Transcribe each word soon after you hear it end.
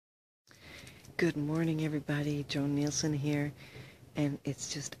Good morning, everybody. Joan Nielsen here, and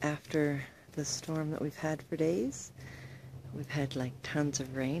it's just after the storm that we've had for days. We've had like tons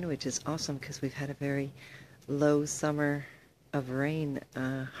of rain, which is awesome because we've had a very low summer of rain,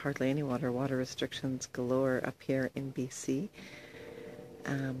 hardly any water restrictions galore up here in BC,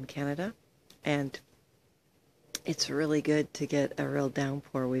 Canada, and it's really good to get a real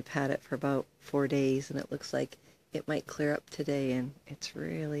downpour. We've had it for about 4 days, and it looks like it might clear up today, and it's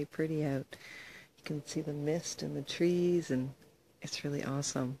really pretty out. You can see the mist in the trees, and it's really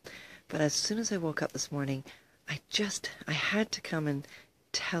awesome. But as soon as I woke up this morning, I had to come and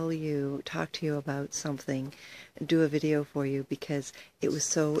talk to you about something, and do a video for you because it was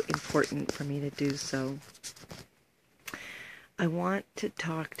so important for me to do so. I want to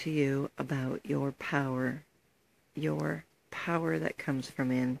talk to you about your power that comes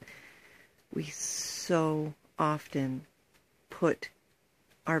from in. We so often put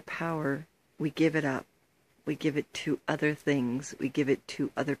our power, we give it up. We give it to other things. We give it to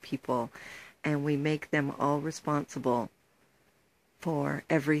other people. And we make them all responsible for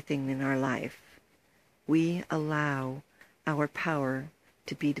everything in our life. We allow our power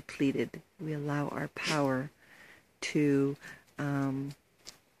to be depleted. We allow our power to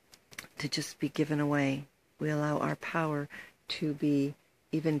just be given away. We allow our power to be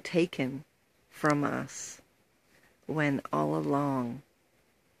even taken from us, when all along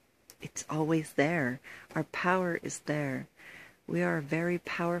it's always there. Our power is there. We are a very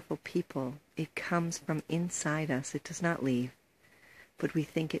powerful people. It comes from inside us. It does not leave, but we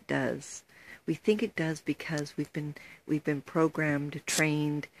think it does. We think it does because we've been programmed,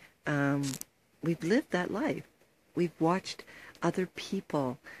 trained. We've lived that life. We've watched other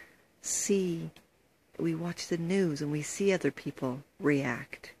people we watch the news and we see other people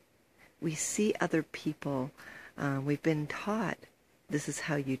react. We see other people. We've been taught this is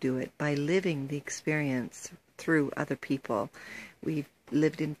how you do it, by living the experience through other people. We've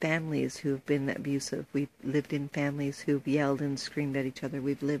lived in families who have been abusive. We've lived in families who've yelled and screamed at each other.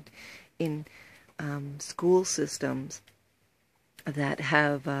 We've lived in school systems that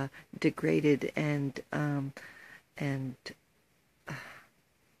have degraded and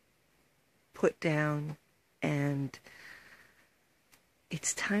put down. And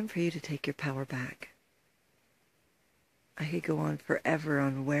it's time for you to take your power back. I could go on forever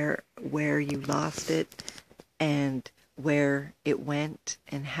on where you lost it and where it went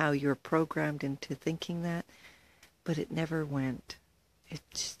and how you're programmed into thinking that, but it never went.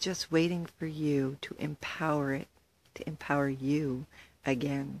 It's just waiting for you to empower it, to empower you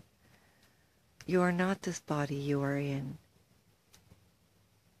again. You are not this body you are in.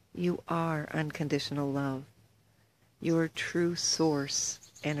 You are unconditional love. Your true source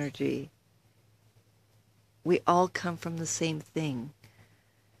energy. We all come from the same thing.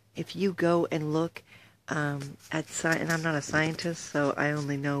 If you go and look and I'm not a scientist, so I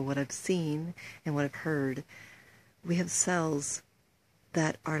only know what I've seen and what I've heard. We have cells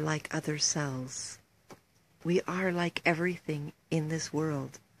that are like other cells. We are like everything in this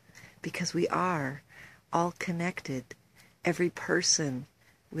world because we are all connected. Every person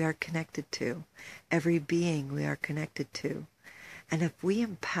we are connected to. Every being we are connected to. And if we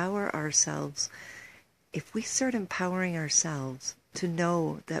empower ourselves, if we start empowering ourselves to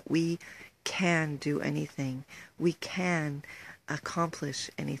know that we can do anything, we can accomplish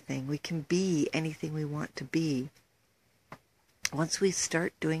anything, we can be anything we want to be. Once we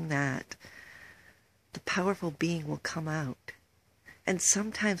start doing that, the powerful being will come out. And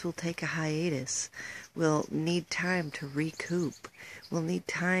sometimes we'll take a hiatus. We'll need time to recoup. We'll need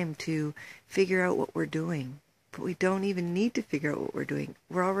time to figure out what we're doing. But we don't even need to figure out what we're doing.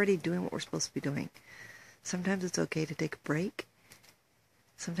 We're already doing what we're supposed to be doing. Sometimes it's okay to take a break.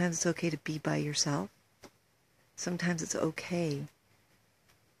 Sometimes it's okay to be by yourself. Sometimes it's okay.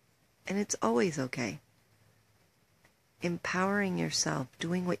 And it's always okay. Empowering yourself,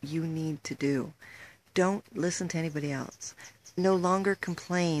 doing what you need to do. Don't listen to anybody else. No longer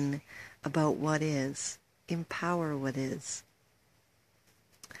complain about what is. Empower what is.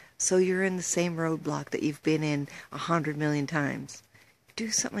 So you're in the same roadblock that you've been in 100 million times. Do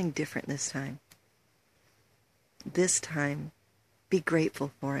something different this time. This time, be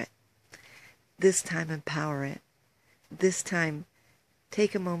grateful for it. This time, empower it. This time,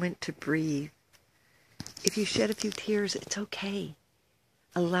 take a moment to breathe. If you shed a few tears, it's okay.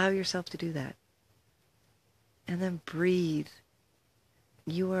 Allow yourself to do that. And then breathe.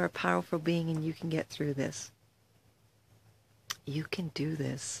 You are a powerful being and you can get through this. You can do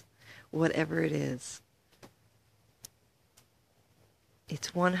this, whatever it is.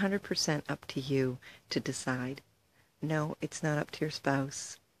 It's 100% up to you to decide. No, it's not up to your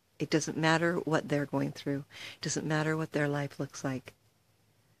spouse. It doesn't matter what they're going through. It doesn't matter what their life looks like.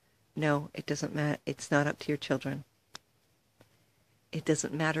 No, it doesn't matter. It's not up to your children. It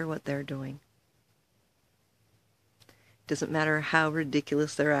doesn't matter what they're doing. It doesn't matter how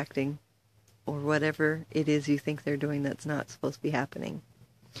ridiculous they're acting or whatever it is you think they're doing that's not supposed to be happening.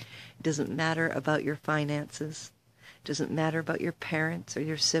 It doesn't matter about your finances. It doesn't matter about your parents or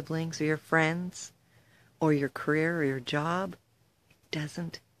your siblings or your friends or your career or your job. It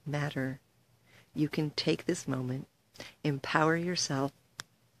doesn't matter. You can take this moment, empower yourself,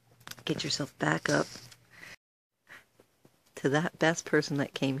 get yourself back up to that best person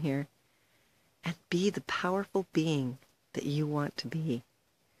that came here, and be the powerful being that you want to be.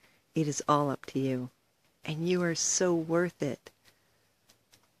 It is all up to you, and you are so worth it.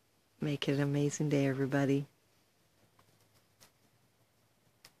 Make it an amazing day, everybody.